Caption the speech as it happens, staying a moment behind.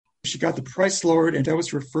she got the price lowered, and that was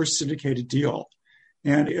her first syndicated deal.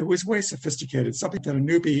 And it was way sophisticated, something that a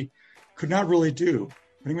newbie could not really do.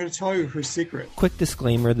 But I'm going to tell you her secret. Quick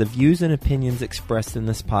disclaimer, the views and opinions expressed in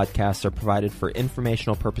this podcast are provided for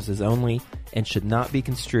informational purposes only and should not be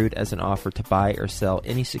construed as an offer to buy or sell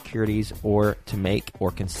any securities or to make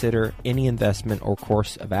or consider any investment or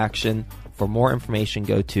course of action. For more information,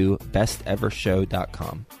 go to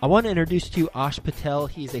bestevershow.com. I want to introduce to you Ash Patel.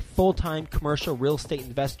 He's a full-time commercial real estate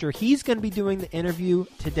investor. He's going to be doing the interview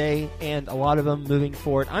today and a lot of them moving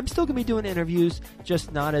forward. I'm still going to be doing interviews,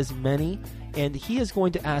 just not as many. And he is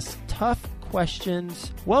going to ask tough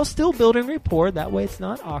questions while still building rapport. That way it's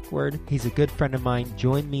not awkward. He's a good friend of mine.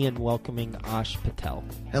 Join me in welcoming Ash Patel.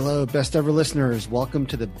 Hello, Best Ever listeners. Welcome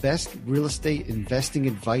to the Best Real Estate Investing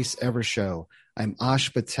Advice Ever show. I'm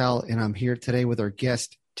Ash Patel, and I'm here today with our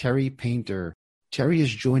guest, Terry Painter. Terry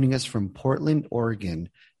is joining us from Portland, Oregon.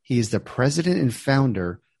 He is the president and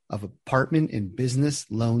founder of Apartment and Business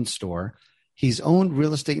Loan Store. He's owned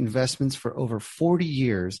real estate investments for over 40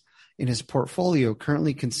 years, and his portfolio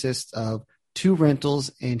currently consists of 2 rentals,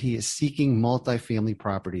 and he is seeking multifamily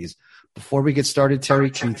properties. Before we get started, Terry,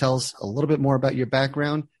 can you tell us a little bit more about your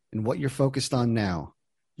background and what you're focused on now?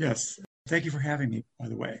 Yes. Thank you for having me, by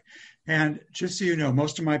the way. And just so you know,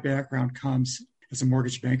 most of my background comes as a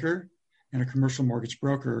mortgage banker and a commercial mortgage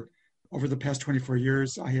broker. Over the past 24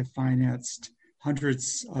 years, I have financed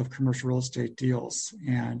hundreds of commercial real estate deals.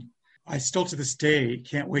 And I still to this day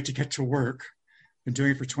can't wait to get to work. Been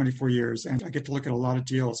doing it for 24 years, and I get to look at a lot of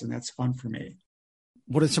deals, and that's fun for me.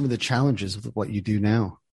 What are some of the challenges with what you do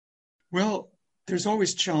now? Well, there's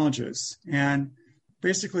always challenges. And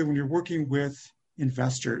basically, when you're working with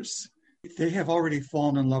investors, they have already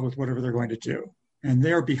fallen in love with whatever they're going to do, and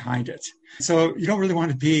they're behind it. So you don't really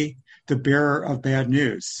want to be the bearer of bad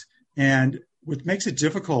news. And what makes it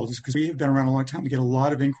difficult is because we have been around a long time, we get a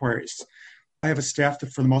lot of inquiries. I have a staff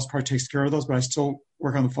that for the most part takes care of those, but I still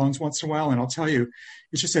work on the phones once in a while. And I'll tell you,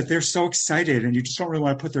 it's just that they're so excited and you just don't really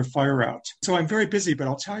want to put their fire out. So I'm very busy, but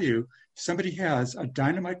I'll tell you, if somebody has a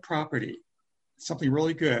dynamite property, something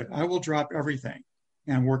really good, I will drop everything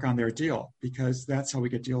and work on their deal because that's how we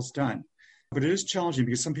get deals done. But it is challenging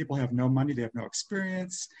because some people have no money, they have no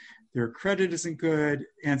experience, their credit isn't good,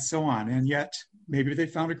 and so on. And yet maybe they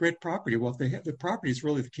found a great property. Well, if they have the property is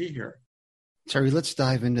really the key here. Terry, let's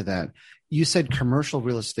dive into that. You said commercial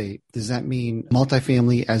real estate. Does that mean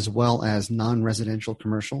multifamily as well as non-residential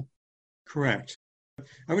commercial? Correct.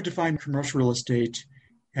 I would define commercial real estate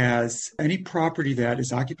as any property that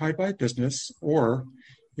is occupied by a business or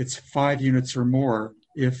it's 5 units or more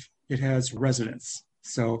if it has residents.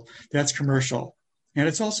 So that's commercial. And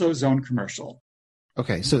it's also zone commercial.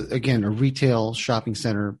 Okay. So again, a retail shopping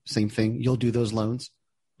center, same thing. You'll do those loans?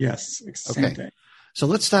 Yes. Same thing. So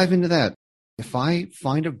let's dive into that. If I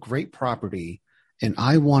find a great property and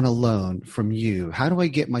I want a loan from you, how do I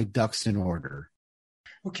get my ducks in order?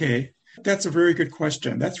 Okay. That's a very good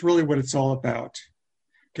question. That's really what it's all about.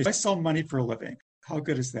 Because I sell money for a living. How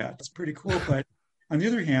good is that? It's pretty cool. But on the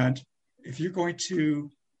other hand, if you're going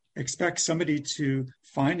to expect somebody to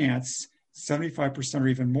finance 75% or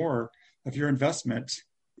even more of your investment,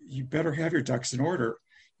 you better have your ducks in order.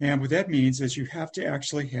 And what that means is you have to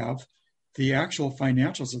actually have the actual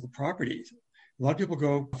financials of the property. A lot of people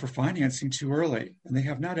go for financing too early, and they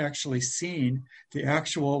have not actually seen the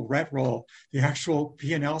actual rent roll, the actual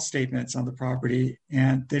P&L statements on the property,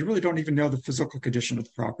 and they really don't even know the physical condition of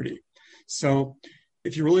the property. So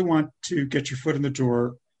if you really want to get your foot in the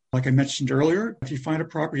door, like I mentioned earlier, if you find a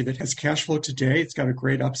property that has cash flow today, it's got a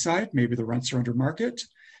great upside, maybe the rents are under market,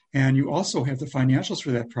 and you also have the financials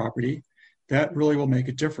for that property, that really will make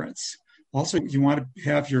a difference. Also, you want to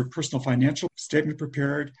have your personal financial statement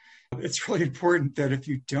prepared. It's really important that if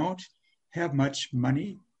you don't have much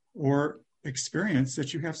money or experience,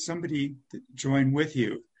 that you have somebody join with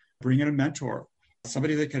you. Bring in a mentor,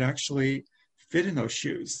 somebody that could actually fit in those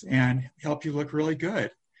shoes and help you look really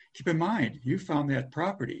good. Keep in mind, you found that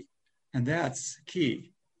property, and that's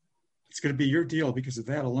key. It's going to be your deal because of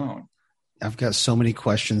that alone. I've got so many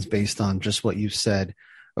questions based on just what you've said.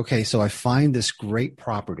 Okay, so I find this great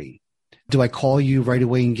property. Do I call you right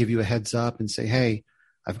away and give you a heads up and say, hey,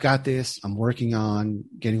 I've got this, I'm working on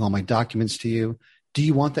getting all my documents to you. Do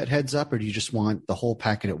you want that heads up or do you just want the whole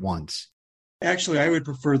packet at once? Actually, I would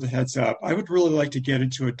prefer the heads up. I would really like to get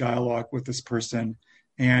into a dialogue with this person.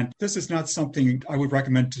 And this is not something I would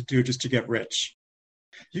recommend to do just to get rich.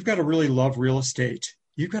 You've got to really love real estate.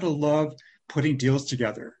 You've got to love putting deals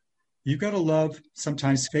together. You've got to love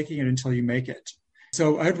sometimes faking it until you make it.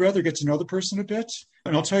 So I'd rather get to know the person a bit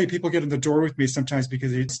And I'll tell you, people get in the door with me sometimes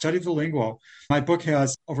because they study the lingo. My book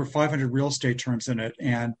has over 500 real estate terms in it.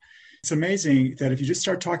 And it's amazing that if you just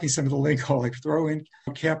start talking some of the lingo, like throw in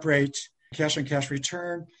cap rate, cash on cash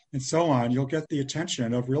return, and so on, you'll get the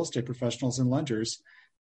attention of real estate professionals and lenders.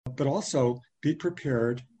 But also be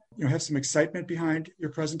prepared, have some excitement behind your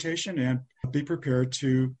presentation and be prepared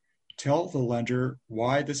to tell the lender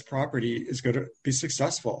why this property is going to be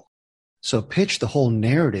successful. So pitch the whole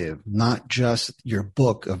narrative, not just your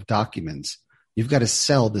book of documents. You've got to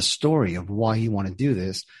sell the story of why you want to do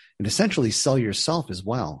this and essentially sell yourself as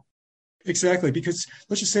well. Exactly, because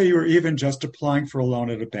let's just say you were even just applying for a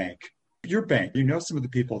loan at a bank. Your bank, some of the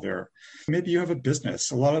people there. Maybe you have a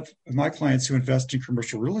business. A lot of my clients who invest in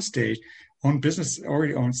commercial real estate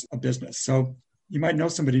already owns a business. So you might know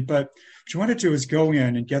somebody, but what you want to do is go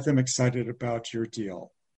in and get them excited about your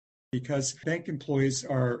deal. Because bank employees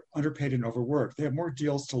are underpaid and overworked. They have more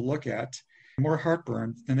deals to look at, more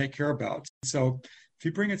heartburn than they care about. So if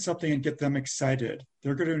you bring in something and get them excited,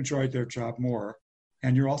 they're going to enjoy their job more.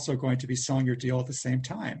 And you're also going to be selling your deal at the same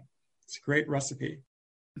time. It's a great recipe.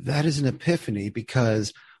 That is an epiphany,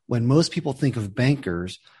 because when most people think of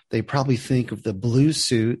bankers, they probably think of the blue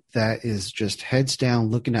suit that is just heads down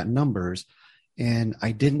looking at numbers. And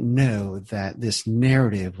I didn't know that this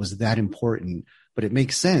narrative was that important. But it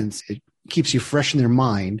makes sense. It keeps you fresh in their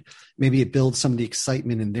mind. Maybe it builds some of the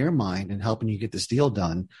excitement in their mind and helping you get this deal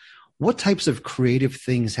done. What types of creative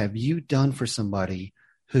things have you done for somebody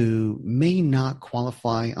who may not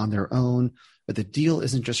qualify on their own, but the deal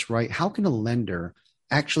isn't just right? How can a lender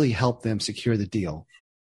actually help them secure the deal?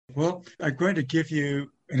 Well, I'm going to give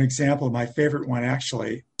you an example of my favorite one,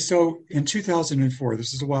 actually. So in 2004,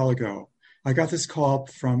 this is a while ago, I got this call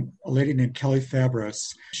from a lady named Kelly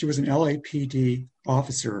Fabris. She was an LAPD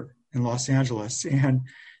officer in Los Angeles, and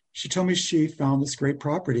she told me she found this great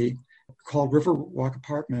property called Riverwalk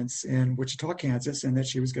Apartments in Wichita, Kansas, and that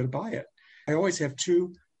she was going to buy it. I always have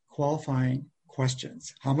two qualifying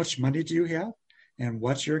questions. How much money do you have? And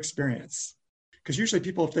what's your experience? Because usually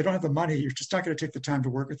people, if they don't have the money, you're just not going to take the time to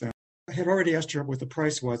work with them. I had already asked her what the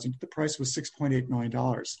price was, and the price was $6.8 million.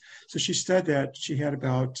 So she said that she had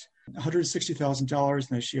about $160,000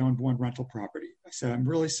 and that she owned one rental property. I said, I'm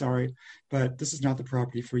really sorry, but this is not the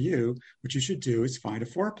property for you. What you should do is find a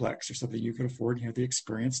fourplex or something you can afford and have the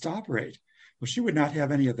experience to operate. Well, she would not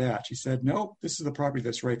have any of that. She said, no, this is the property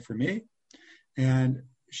that's right for me. And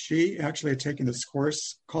she actually had taken this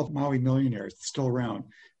course called Maui Millionaires, it's still around,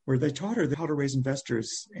 where they taught her how to raise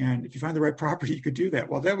investors. And if you find the right property, you could do that.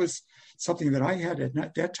 Well, that was something that I had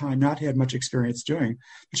at that time not had much experience doing.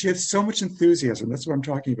 But she had so much enthusiasm. That's what I'm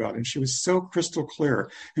talking about. And she was so crystal clear.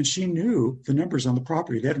 And she knew the numbers on the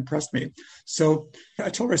property. That impressed me. So I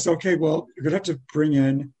told her, I said, okay, well, you're going to have to bring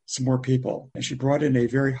in some more people. And she brought in a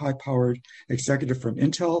very high-powered executive from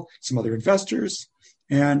Intel, some other investors.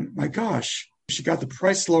 And my gosh, she got the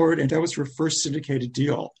price lowered. And that was her first syndicated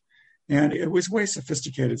deal. And it was way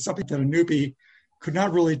sophisticated, something that a newbie could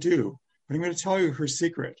not really do. But I'm going to tell you her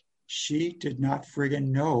secret. She did not friggin'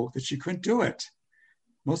 know that she couldn't do it.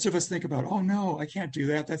 Most of us think about, oh, no, I can't do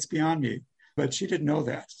that. That's beyond me. But she didn't know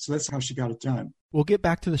that. So that's how she got it done. We'll get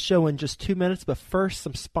back to the show in just 2 minutes, but first,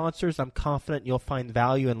 some sponsors I'm confident you'll find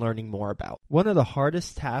value in learning more about. One of the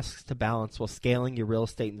hardest tasks to balance while scaling your real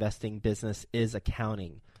estate investing business is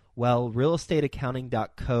accounting. Well,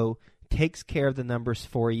 realestateaccounting.co takes care of the numbers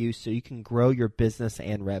for you so you can grow your business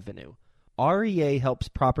and revenue. REA helps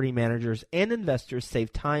property managers and investors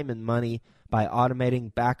save time and money by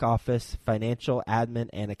automating back office, financial, admin,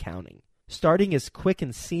 and accounting. Starting is quick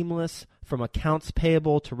and seamless, from accounts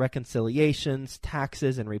payable to reconciliations,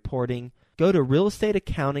 taxes, and reporting. Go to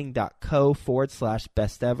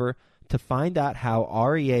realestateaccounting.co/bestever to find out how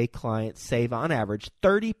REA clients save on average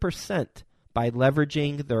 30% by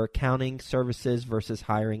leveraging their accounting services versus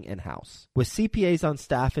hiring in-house. With CPAs on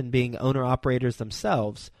staff and being owner-operators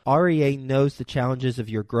themselves, REA knows the challenges of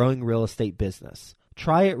your growing real estate business.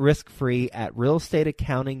 Try it risk-free at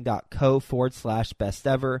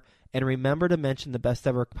realestateaccounting.co/bestever, and remember to mention the Best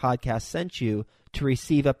Ever podcast sent you to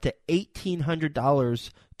receive up to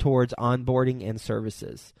 $1,800 towards onboarding and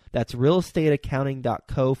services. That's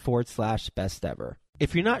realestateaccounting.co/bestever.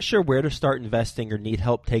 If you're not sure where to start investing or need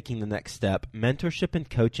help taking the next step, mentorship and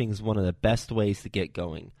coaching is one of the best ways to get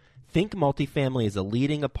going. Think Multifamily is a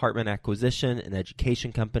leading apartment acquisition and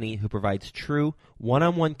education company who provides true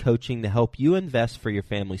one-on-one coaching to help you invest for your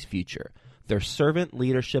family's future. Their servant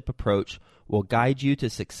leadership approach will guide you to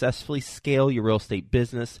successfully scale your real estate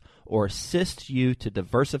business or assist you to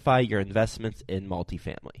diversify your investments in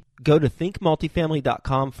multifamily. Go to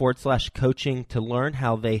thinkmultifamily.com/coaching to learn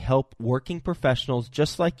how they help working professionals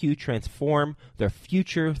just like you transform their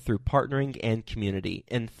future through partnering and community.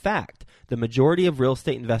 In fact, the majority of real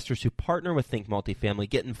estate investors who partner with Think Multifamily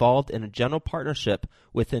get involved in a general partnership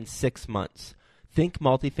within 6 months.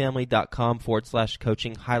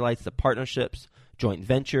 thinkmultifamily.com/coaching highlights the partnerships, joint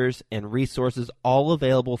ventures, and resources all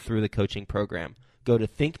available through the coaching program. Go to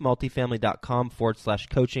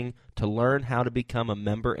thinkmultifamily.com/coaching to learn how to become a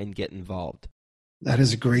member and get involved. That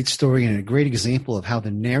is a great story and a great example of how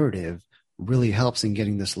the narrative really helps in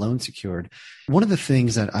getting this loan secured. One of the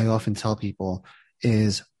things that I often tell people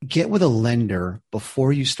is get with a lender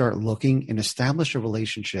before you start looking and establish a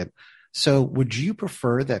relationship. So would you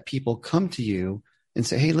prefer that people come to you and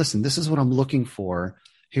say, hey, listen, this is what I'm looking for.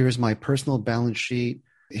 Here's my personal balance sheet.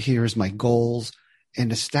 Here's my goals,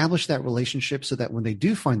 and establish that relationship so that when they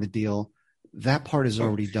do find the deal, that part is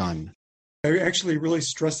already done. I actually really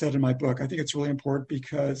stress that in my book. I think it's really important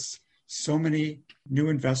because so many new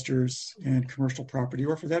investors in commercial property,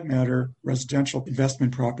 or for that matter, residential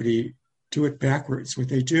investment property, do it backwards. What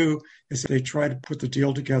they do is they try to put the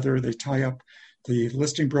deal together. They tie up the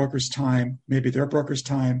listing broker's time, maybe their broker's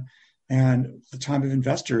time, and the time of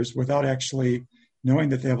investors without actually knowing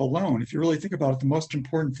that they have a loan. If you really think about it, the most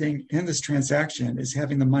important thing in this transaction is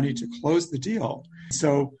having the money to close the deal.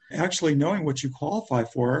 So actually knowing what you qualify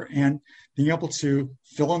for and being able to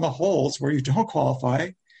fill in the holes where you don't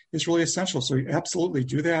qualify is really essential. So you absolutely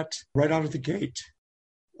do that right out of the gate.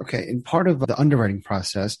 Okay. And part of the underwriting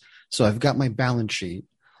process, so I've got my balance sheet.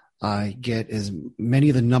 I get as many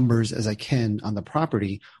of the numbers as I can on the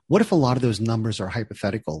property. What if a lot of those numbers are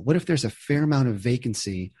hypothetical? What if there's a fair amount of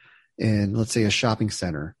vacancy in, let's say, a shopping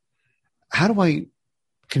center? How do I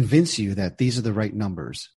convince you that these are the right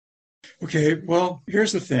numbers? Okay, well,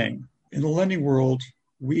 here's the thing. In the lending world,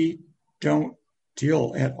 we don't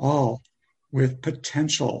deal at all with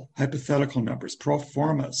potential hypothetical numbers, pro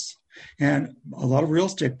formas. And a lot of real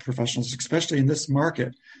estate professionals, especially in this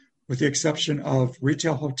market, with the exception of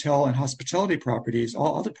retail, hotel, and hospitality properties,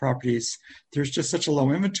 all other properties, there's just such a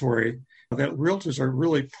low inventory that realtors are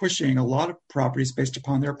really pushing a lot of properties based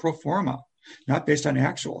upon their pro forma, not based on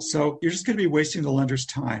actual. So you're just going to be wasting the lender's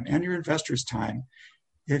time and your investor's time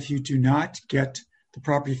if you do not get the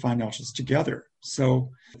property financials together.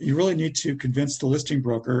 So you really need to convince the listing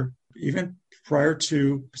broker, even prior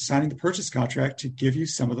to signing the purchase contract, to give you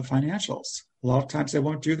some of the financials. A lot of times they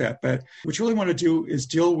won't do that. But what you really want to do is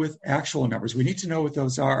deal with actual numbers. We need to know what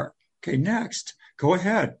those are. Okay, next, go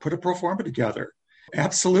ahead, put a pro forma together.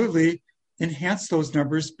 Absolutely enhance those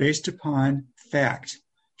numbers based upon fact.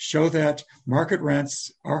 Show that market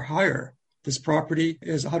rents are higher. This property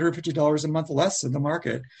is $150 a month less than the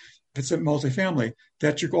market. If it's a multifamily,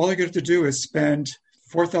 that all you have to do is spend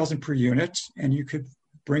 $4,000 per unit, and you could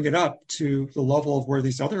bring it up to the level of where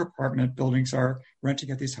these other apartment buildings are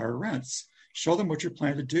renting at these higher rents. Show them what you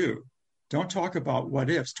plan to do. Don't talk about what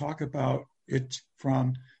ifs. Talk about it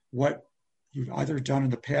from what you've either done in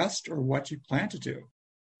the past or what you plan to do.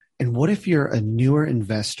 And what if you're a newer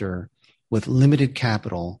investor with limited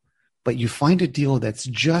capital, but you find a deal that's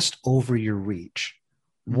just over your reach?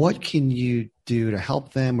 What can you do to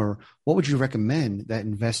help them, or what would you recommend that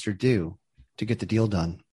investor do to get the deal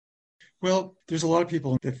done? Well, there's a lot of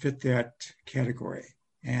people that fit that category.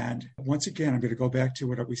 And once again, I'm going to go back to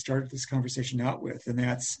what we started this conversation out with, and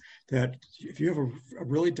that's that if you have a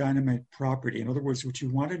really dynamite property, in other words, what you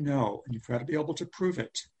want to know, and you've got to be able to prove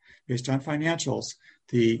it based on financials,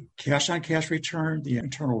 the cash-on-cash return, the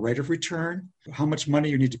internal rate of return, how much money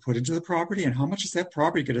you need to put into the property, and how much is that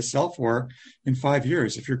property going to sell for in 5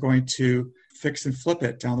 years if you're going to fix and flip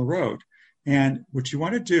it down the road. And what you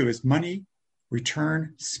want to do is money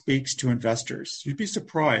return speaks to investors. You'd be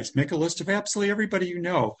surprised. Make a list of absolutely everybody you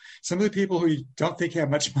know. Some of the people who you don't think have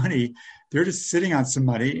much money, they're just sitting on some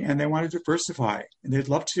money and they want to diversify, and they'd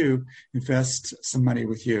love to invest some money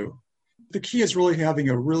with you. The key is really having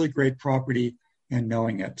a really great property and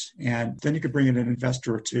knowing it. And then you could bring in an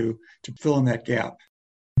investor or two to fill in that gap.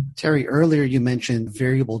 Terry, earlier you mentioned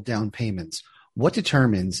variable down payments. What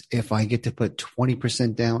determines if I get to put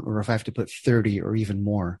 20% down or if I have to put 30 or even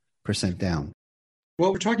more % down?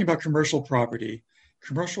 Well, we're talking about commercial property.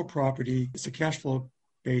 Commercial property is a cash flow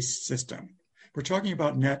based system. We're talking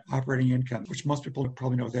about net operating income, which most people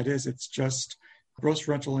probably know what that is. It's just gross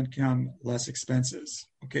rental income less expenses.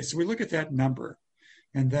 Okay, so we look at that number,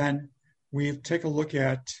 and then we take a look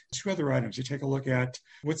at two other items. You take a look at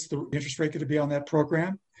what's the interest rate going to be on that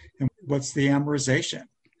program, and what's the amortization.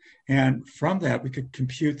 And from that, we could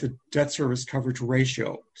compute the debt service coverage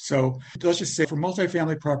ratio. So let's just say for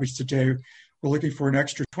multifamily properties today, we're looking for an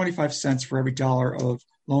extra 25 cents for every dollar of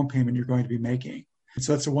loan payment you're going to be making. And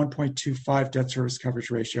so that's a 1.25 debt service coverage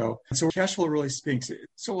ratio. And so cash flow really speaks.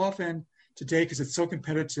 So often today, because it's so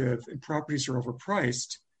competitive and properties are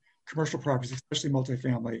overpriced, commercial properties, especially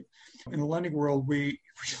multifamily, in the lending world, we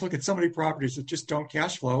look at so many properties that just don't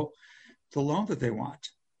cash flow the loan that they want.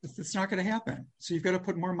 It's not going to happen. So you've got to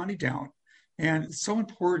put more money down. And it's so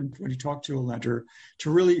important when you talk to a lender to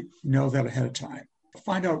really know that ahead of time.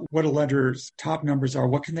 Find out what a lender's top numbers are.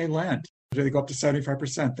 What can they lend? Do they go up to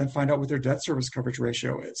 75%? Then find out what their debt service coverage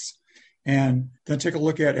ratio is. And then take a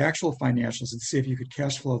look at actual financials and see if you could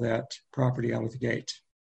cash flow that property out of the gate.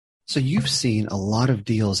 So you've seen a lot of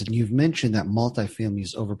deals, and you've mentioned that multifamily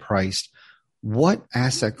is overpriced. What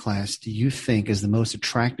asset class do you think is the most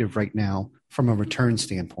attractive right now from a return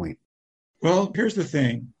standpoint? Well, here's the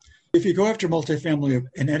thing. If you go after multifamily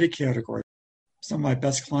in any category, some of my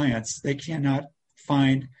best clients, they cannot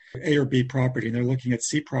find A or B property, and they're looking at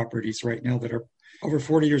C properties right now that are over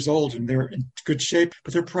 40 years old and they're in good shape,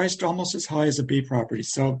 but they're priced almost as high as a B property.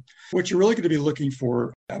 So what you're really going to be looking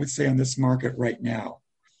for, I would say, on this market right now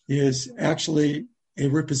is actually a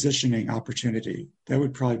repositioning opportunity. That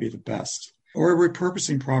would probably be the best. Or a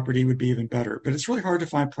repurposing property would be even better. But it's really hard to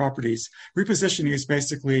find properties. Repositioning is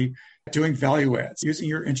basically doing value adds, using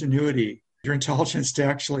your ingenuity, your intelligence to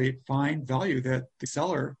actually find value that the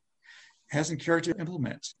seller hasn't cared to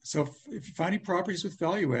implement. So if you're finding properties with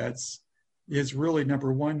value adds is really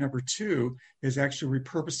number one. Number two is actually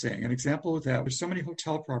repurposing. An example of that, there's so many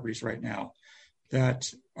hotel properties right now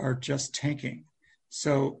that are just tanking.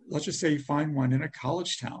 So let's just say you find one in a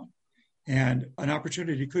college town. And an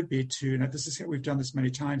opportunity could be to, and this is we've done this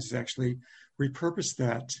many times, is actually repurpose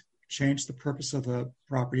that, change the purpose of the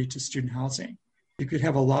property to student housing. You could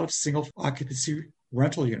have a lot of single occupancy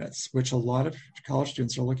rental units, which a lot of college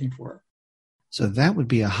students are looking for. So that would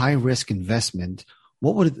be a high risk investment.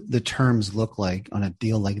 What would the terms look like on a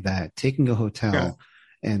deal like that? Taking a hotel,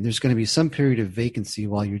 and there's going to be some period of vacancy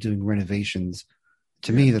while you're doing renovations.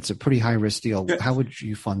 To me, that's a pretty high risk deal. How would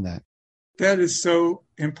you fund that? That is so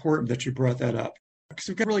important that you brought that up, because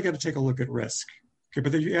we've really got to take a look at risk. Okay,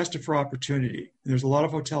 but then you asked it for opportunity. There's a lot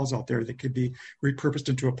of hotels out there that could be repurposed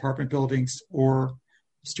into apartment buildings or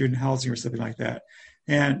student housing or something like that.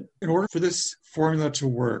 And in order for this formula to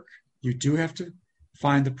work, you do have to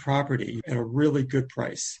find the property at a really good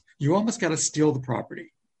price. You almost got to steal the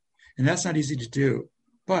property. And that's not easy to do.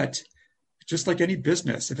 But just like any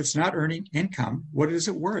business, if it's not earning income, what is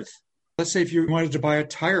it worth? Let's say if you wanted to buy a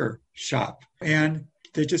tire shop and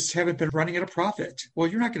they just haven't been running at a profit. Well,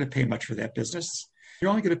 you're not going to pay much for that business. You're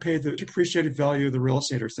only going to pay the depreciated value of the real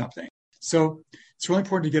estate or something. So it's really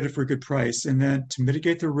important to get it for a good price. And then to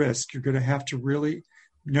mitigate the risk, you're going to have to really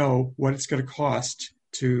know what it's going to cost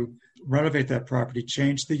to renovate that property,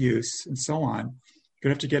 change the use, and so on. You're going to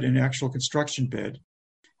have to get an actual construction bid.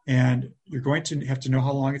 And you're going to have to know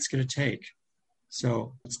how long it's going to take.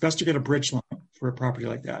 So it's best to get a bridge loan for a property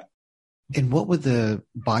like that. And what would the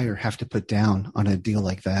buyer have to put down on a deal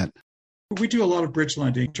like that? We do a lot of bridge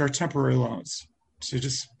lending, which are temporary loans, to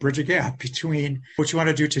just bridge a gap between what you want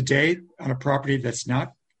to do today on a property that's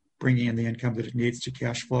not bringing in the income that it needs to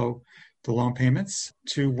cash flow the loan payments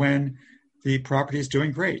to when the property is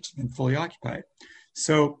doing great and fully occupied.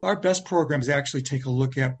 So our best programs actually take a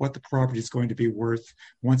look at what the property is going to be worth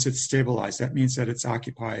once it's stabilized. That means that it's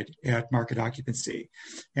occupied at market occupancy.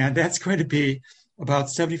 And that's going to be about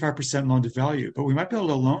 75% loan to value. But we might be able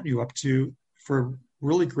to loan you up to, for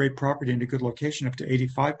really great property in a good location, up to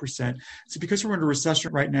 85%. So because we're in a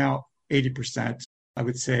recession right now, 80%, I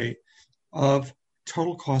would say, of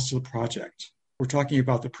total cost of the project. We're talking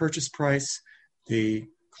about the purchase price, the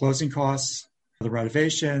closing costs, the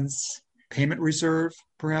renovations, payment reserve,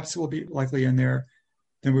 perhaps it will be likely in there.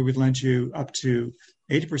 Then we would lend you up to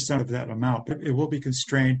 80% of that amount, but it will be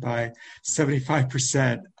constrained by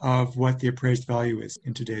 75% of what the appraised value is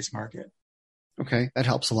in today's market. Okay, that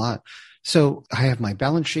helps a lot. So I have my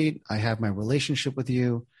balance sheet, I have my relationship with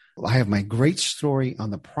you, I have my great story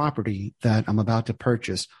on the property that I'm about to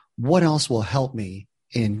purchase. What else will help me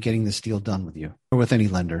in getting this deal done with you or with any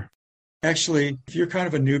lender? Actually, if you're kind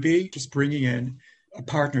of a newbie, just bringing in a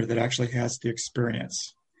partner that actually has the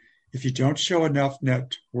experience. If you don't show enough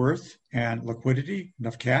net worth and liquidity,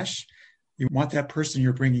 enough cash, you want that person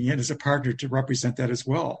you're bringing in as a partner to represent that as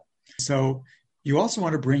well. So you also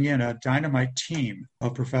want to bring in a dynamite team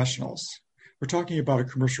of professionals. We're talking about a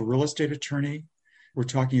commercial real estate attorney. We're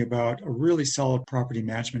talking about a really solid property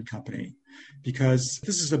management company, because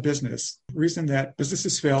this is a business. The reason that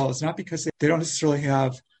businesses fail is not because they don't necessarily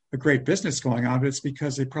have a great business going on, but it's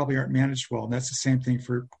because they probably aren't managed well. And that's the same thing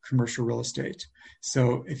for commercial real estate.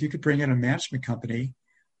 So if you could bring in a management company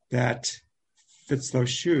that fits those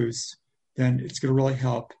shoes, then it's going to really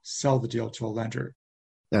help sell the deal to a lender.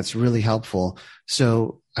 That's really helpful.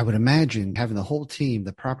 So I would imagine having the whole team,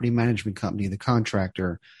 the property management company, the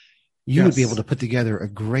contractor, you would be able to put together a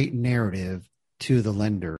great narrative to the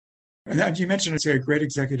lender. And you mentioned it's a great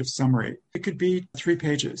executive summary. It could be 3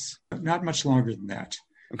 pages, not much longer than that.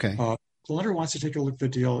 Okay. The lender wants to take a look at the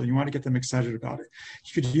deal and you want to get them excited about it.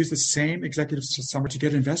 You could use the same executive summary to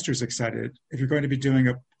get investors excited. If you're going to be doing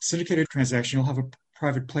a syndicated transaction, you'll have a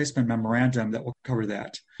private placement memorandum that will cover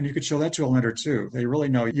that. And you could show that to a lender too. They really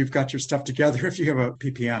know you've got your stuff together if you have a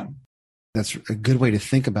PPM. That's a good way to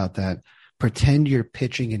think about that. Pretend you're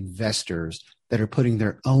pitching investors that are putting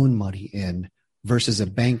their own money in versus a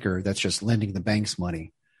banker that's just lending the bank's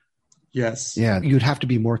money. Yes. Yeah, you'd have to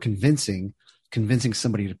be more convincing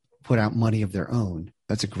somebody to put out money of their own.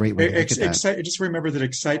 That's a great way to look at that. Just remember that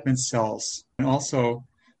excitement sells, and also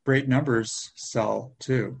great numbers sell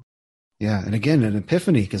too. Yeah, and again, an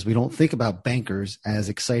epiphany, because we don't think about bankers as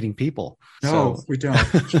exciting people. No, we don't.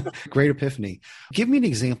 Great epiphany. Give me an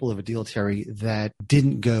example of a deal, Terry, that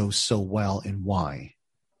didn't go so well and why.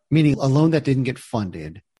 Meaning a loan that didn't get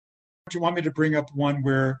funded. Do you want me to bring up one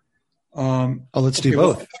where... let's do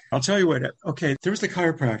both. Well, I'll tell you what. Okay, there was the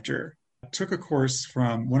chiropractor. I took a course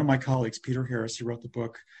from one of my colleagues, Peter Harris, who wrote the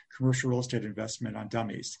book, Commercial Real Estate Investment on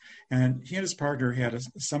Dummies. And he and his partner had a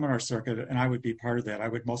seminar circuit, and I would be part of that. I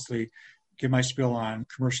would mostly give my spiel on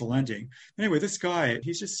commercial lending. Anyway, this guy,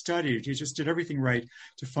 he just did everything right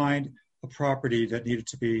to find a property that needed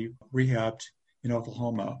to be rehabbed in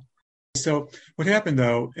Oklahoma. So what happened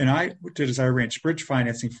though, and I did is I arranged bridge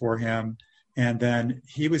financing for him, and then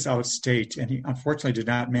he was out of state, and he unfortunately did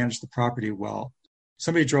not manage the property well.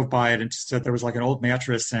 Somebody drove by it and said there was like an old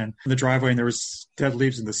mattress in the driveway and there was dead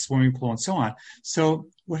leaves in the swimming pool and so on. So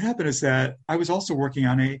what happened is that I was also working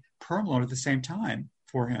on a perm loan at the same time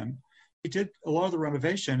for him. He did a lot of the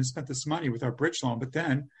renovation and spent this money with our bridge loan, but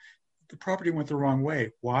then the property went the wrong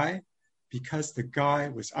way. Why? Because the guy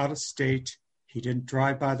was out of state. He didn't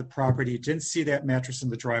drive by the property. He didn't see that mattress in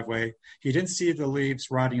the driveway. He didn't see the leaves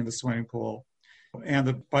rotting in the swimming pool and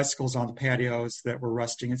the bicycles on the patios that were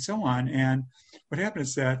rusting and so on. And what happened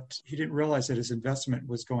is that he didn't realize that his investment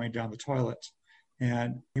was going down the toilet,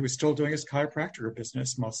 and he was still doing his chiropractor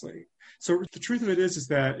business mostly. So the truth of it is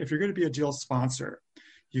that if you're going to be a deal sponsor,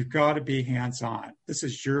 you've got to be hands-on. This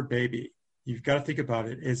is your baby. You've got to think about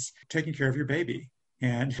it as taking care of your baby,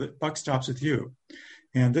 and the buck stops with you.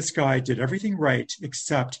 And this guy did everything right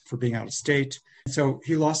except for being out of state. So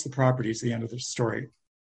he lost the property is the end of the story.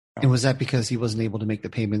 And was that because he wasn't able to make the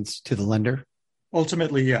payments to the lender?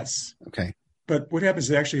 Ultimately, yes. Okay. But what happens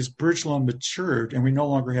is actually his bridge loan matured and we no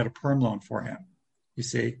longer had a perm loan for him, you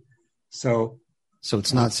see. So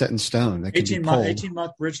it's not set in stone. That can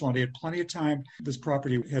 18-month bridge loan. He had plenty of time. This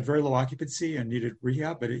property had very low occupancy and needed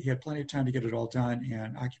rehab, but he had plenty of time to get it all done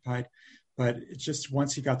and occupied. But it's just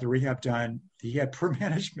once he got the rehab done, he had poor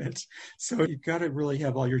management. So you've got to really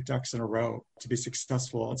have all your ducks in a row to be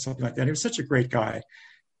successful at something like that. And he was such a great guy.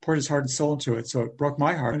 Poured his heart and soul into it. So it broke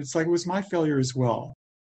my heart. And it's like it was my failure as well.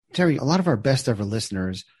 Terry, a lot of our best ever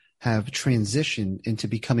listeners have transitioned into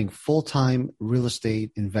becoming full-time real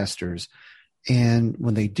estate investors. And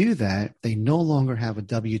when they do that, they no longer have a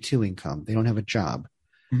W-2 income. They don't have a job.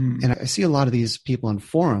 Mm-hmm. And I see a lot of these people on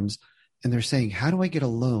forums, and they're saying, how do I get a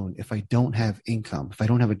loan if I don't have income, if I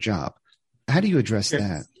don't have a job? How do you address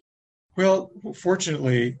that? Well,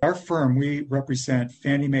 fortunately, our firm, we represent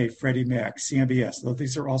Fannie Mae, Freddie Mac, CMBS.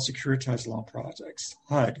 These are all securitized loan projects,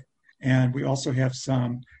 HUD. And we also have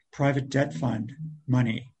some private debt fund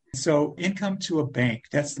money. So income to a bank,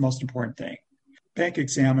 that's the most important thing. Bank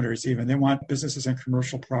examiners even, they want businesses and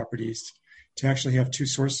commercial properties to actually have 2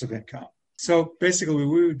 sources of income. So basically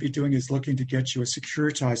what we would be doing is looking to get you a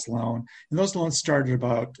securitized loan. And those loans start at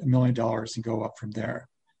about $1 million and go up from there.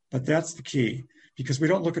 But that's the key. Because we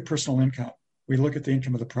don't look at personal income. We look at the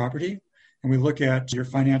income of the property and we look at your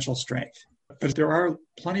financial strength. But there are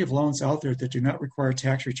plenty of loans out there that do not require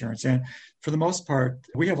tax returns. And for the most part,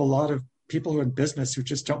 we have a lot of people who are in business who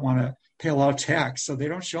just don't want to pay a lot of tax. So they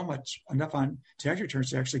don't show enough on tax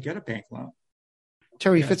returns to actually get a bank loan.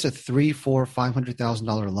 Terry, if it's a $300,000, $400,000,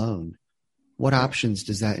 $500,000 loan, what options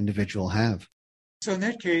does that individual have? So in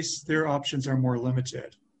that case, their options are more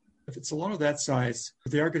limited. If it's a loan of that size,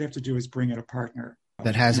 what they are going to have to do is bring in a partner.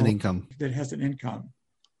 That has an income. That has an income,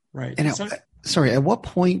 right. And at what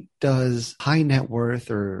point does high net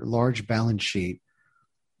worth or large balance sheet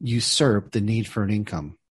usurp the need for an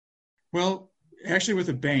income? Well, Actually, with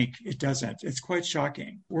a bank, it doesn't. It's quite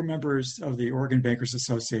shocking. We're members of the Oregon Bankers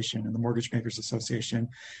Association and the Mortgage Bankers Association.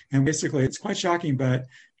 And basically, it's quite shocking, but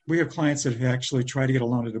we have clients that have actually tried to get a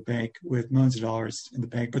loan at a bank with millions of dollars in the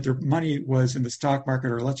bank, but their money was in the stock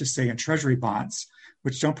market, or let's just say in treasury bonds,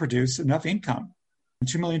 which don't produce enough income. And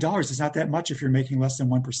 $2 million is not that much if you're making less than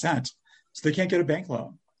 1%. So they can't get a bank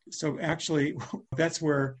loan. So actually, that's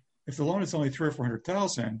where if the loan is only $300,000 or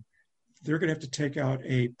 $400,000, they're going to have to take out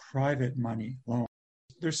a private money loan.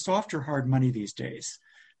 There's soft or hard money these days,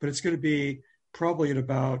 but it's going to be probably at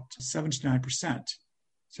about 7 to 9%.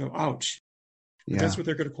 So ouch. Yeah. That's what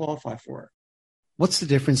they're going to qualify for. What's the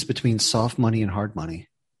difference between soft money and hard money?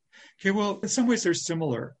 Okay, well, in some ways they're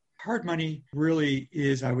similar. Hard money really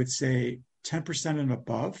is, I would say, 10% and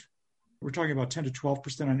above. We're talking about 10 to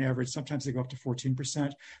 12% on average. Sometimes they go up to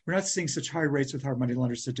 14%. We're not seeing such high rates with hard money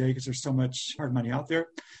lenders today because there's so much hard money out there.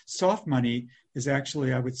 Soft money is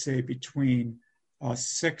actually, I would say, between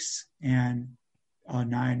 6 and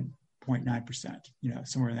 9.9%,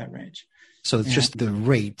 somewhere in that range. So it's just the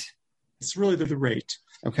rate. It's really the rate.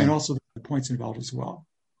 Okay. And also the points involved as well.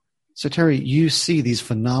 So Terry, you see these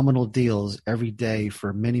phenomenal deals every day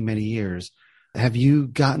for many, many years. Have you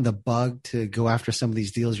gotten the bug to go after some of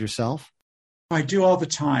these deals yourself? I do all the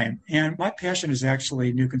time. And my passion is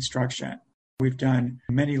actually new construction. We've done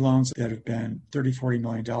many loans that have been $30, $40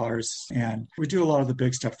 million. And we do a lot of the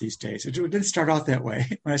big stuff these days. It didn't start out that way.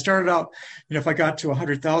 When I started out, if I got to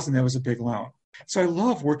 100,000, that was a big loan. So I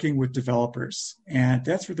love working with developers. And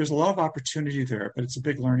that's where there's a lot of opportunity there, but it's a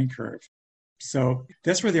big learning curve. So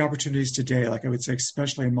that's where the opportunity is today, like I would say,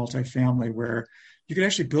 especially in multifamily, where you could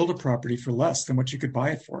actually build a property for less than what you could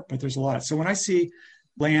buy it for. But there's a lot. So when I see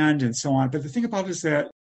land and so on, but the thing about it is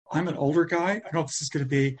that I'm an older guy. I don't know if this is going to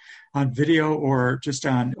be on video or just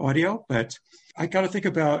on audio, but I got to think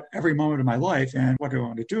about every moment of my life and what do I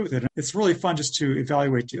want to do with it. It's really fun just to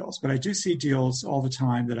evaluate deals, but I do see deals all the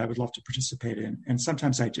time that I would love to participate in. And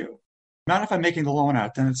sometimes I do. Not if I'm making the loan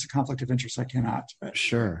out, then it's a conflict of interest. I cannot. But.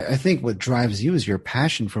 Sure. I think what drives you is your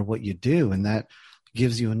passion for what you do, and that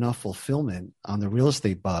gives you enough fulfillment on the real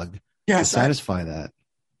estate bug to satisfy that.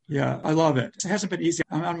 Yeah, I love it. It hasn't been easy.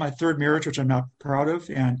 I'm on my third marriage, which I'm not proud of,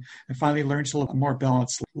 and I finally learned to live a more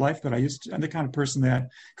balanced life. But I'm the kind of person that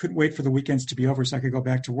couldn't wait for the weekends to be over so I could go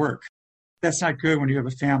back to work. That's not good when you have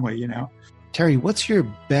a family, Terry, what's your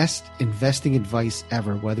best investing advice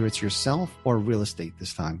ever, whether it's yourself or real estate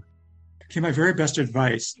this time? Okay, my very best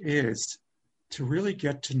advice is to really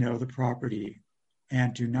get to know the property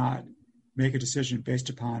and do not make a decision based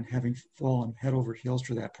upon having fallen head over heels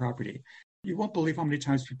for that property. You won't believe how many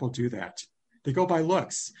times people do that. They go by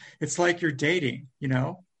looks. It's like you're dating,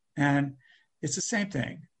 and it's the same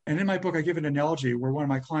thing. And in my book, I give an analogy where one of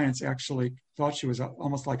my clients actually thought she was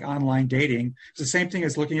almost like online dating. It's the same thing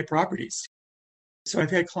as looking at properties. So I've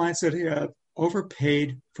had clients that have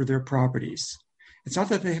overpaid for their properties. It's not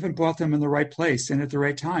that they haven't bought them in the right place and at the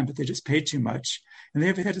right time, but they just paid too much. And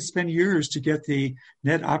they've had to spend years to get the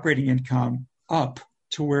net operating income up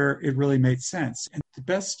to where it really made sense. And the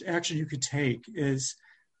best action you could take is,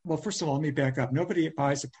 well, first of all, let me back up. Nobody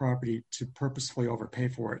buys a property to purposefully overpay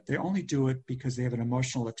for it. They only do it because they have an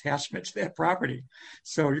emotional attachment to that property.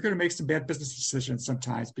 So you're going to make some bad business decisions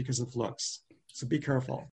sometimes because of looks. So be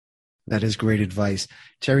careful. That is great advice.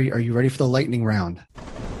 Terry, are you ready for the lightning round?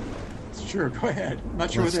 Sure, go ahead. I'm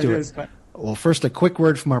not sure what that is, but... Well, first, a quick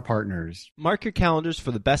word from our partners. Mark your calendars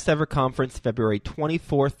for the Best Ever Conference, February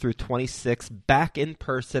 24th through 26th, back in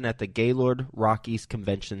person at the Gaylord Rockies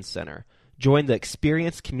Convention Center. Join the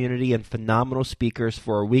experienced community and phenomenal speakers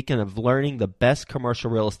for a weekend of learning the best commercial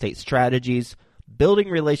real estate strategies, building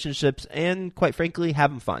relationships, and, quite frankly,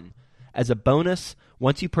 having fun. As a bonus,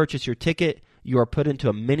 once you purchase your ticket, you are put into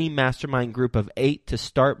a mini mastermind group of 8 to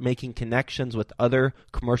start making connections with other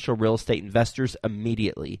commercial real estate investors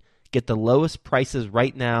immediately. Get the lowest prices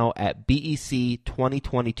right now at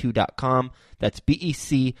BEC2022.com. That's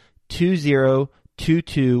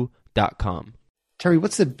BEC2022.com. Terry,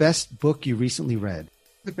 what's the best book you recently read?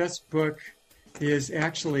 The best book is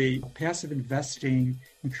actually Passive Investing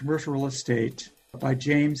in Commercial Real Estate by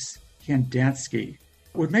James Kandansky.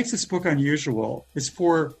 What makes this book unusual is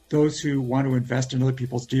for those who want to invest in other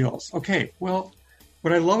people's deals. Okay, well,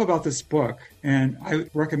 what I love about this book, and I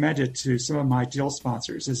recommend it to some of my deal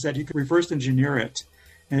sponsors, is that you can reverse engineer it,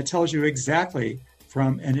 and it tells you exactly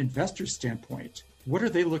from an investor's standpoint, what are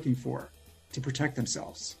they looking for to protect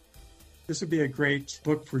themselves? This would be a great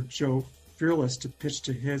book for Joe Fearless to pitch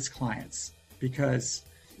to his clients, because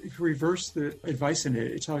if you reverse the advice in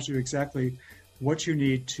it, it tells you exactly what you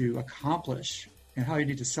need to accomplish and how you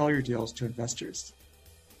need to sell your deals to investors.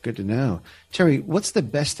 Good to know. Terry, what's the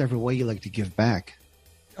best ever way you like to give back?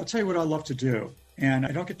 I'll tell you what I love to do. And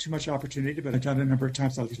I don't get too much opportunity, but I've done it a number of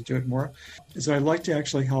times. I'd like to do it more. Is I like to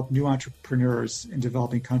actually help new entrepreneurs in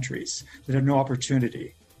developing countries that have no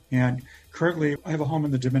opportunity. And currently, I have a home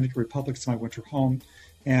in the Dominican Republic. It's my winter home.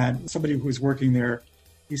 And somebody who's working there,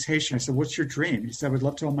 he's Haitian. I said, "What's your dream?" He said, "I would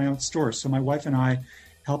love to own my own store." So my wife and I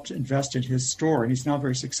helped invest in his store, and he's now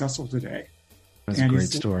very successful today. That's a great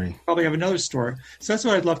story. Probably have another store. So that's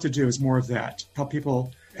what I'd love to do, is more of that. Help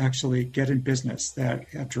people actually get in business that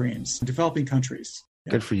have dreams in developing countries.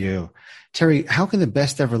 Yeah. Good for you. Terry, how can the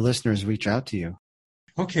best ever listeners reach out to you?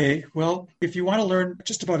 Okay, well, if you want to learn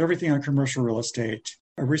just about everything on commercial real estate,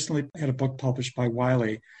 I recently had a book published by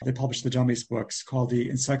Wiley. They published the Dummies books called the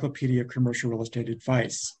Encyclopedia of Commercial Real Estate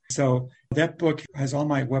Advice. So that book has all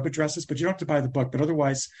my web addresses, but you don't have to buy the book. But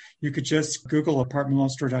otherwise, you could just Google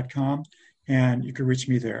apartmentloanstore.com and you could reach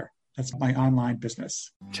me there. That's my online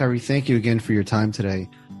business. Terry, thank you again for your time today.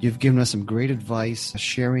 You've given us some great advice,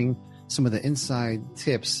 sharing some of the inside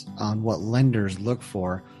tips on what lenders look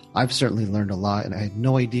for. I've certainly learned a lot, and I had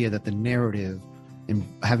no idea that the narrative and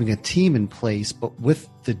having a team in place, but with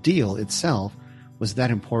the deal itself, was that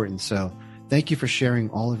important. So thank you for sharing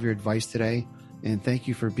all of your advice today, and thank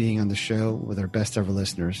you for being on the show with our best ever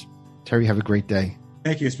listeners. Terry, have a great day.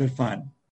 Thank you. It's been fun.